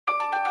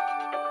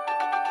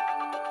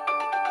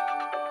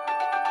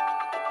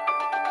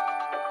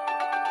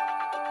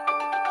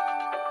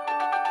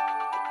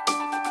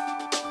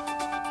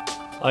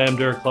Hi, I'm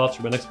Derek Klotz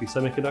from NXP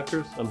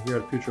Semiconductors. I'm here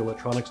at Future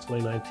Electronics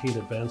 2019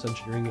 Advanced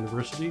Engineering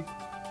University.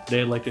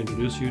 Today I'd like to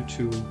introduce you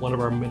to one of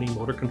our many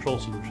motor control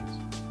solutions.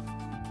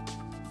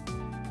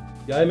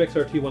 The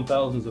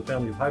IMX-RT1000 is a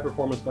family of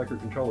high-performance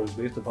microcontrollers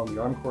based upon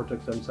the ARM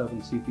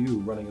Cortex-M7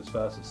 CPU running as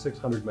fast as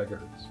 600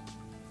 MHz.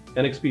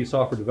 NXP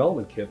Software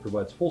Development Kit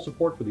provides full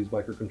support for these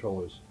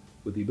microcontrollers,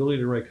 with the ability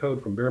to write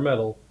code from bare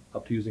metal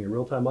up to using a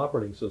real-time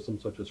operating system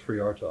such as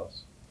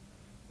FreeRTOS.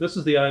 This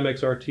is the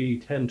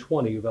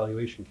IMX-RT1020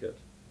 evaluation kit.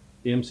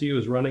 The MCU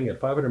is running at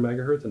 500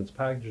 MHz and it's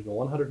packaged in a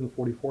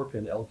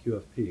 144-pin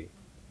LQFP.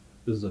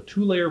 This is a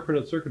two-layer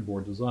printed circuit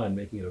board design,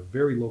 making it a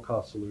very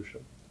low-cost solution.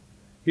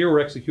 Here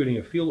we're executing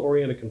a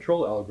field-oriented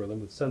control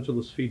algorithm with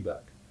sensorless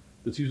feedback.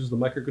 This uses the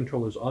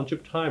microcontroller's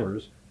on-chip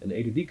timers and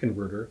A-to-D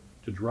converter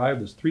to drive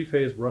this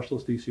three-phase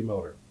brushless DC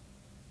motor.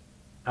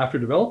 After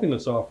developing the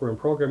software and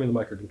programming the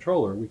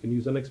microcontroller, we can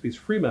use NXP's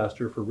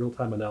FreeMaster for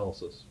real-time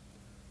analysis.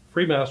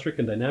 FreeMaster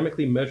can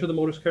dynamically measure the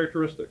motor's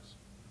characteristics.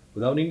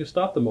 Without needing to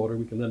stop the motor,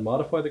 we can then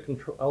modify the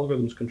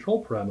algorithm's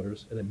control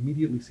parameters and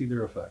immediately see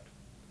their effect.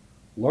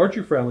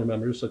 Larger family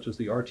members, such as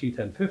the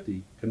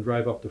RT1050, can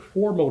drive up to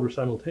 4 motors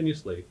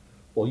simultaneously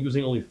while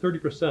using only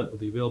 30% of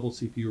the available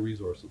CPU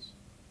resources.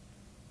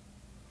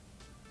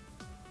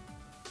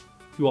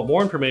 If you want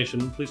more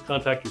information, please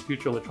contact your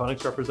Future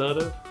Electronics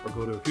representative or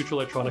go to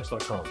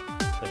futureelectronics.com.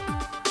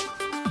 Thank you.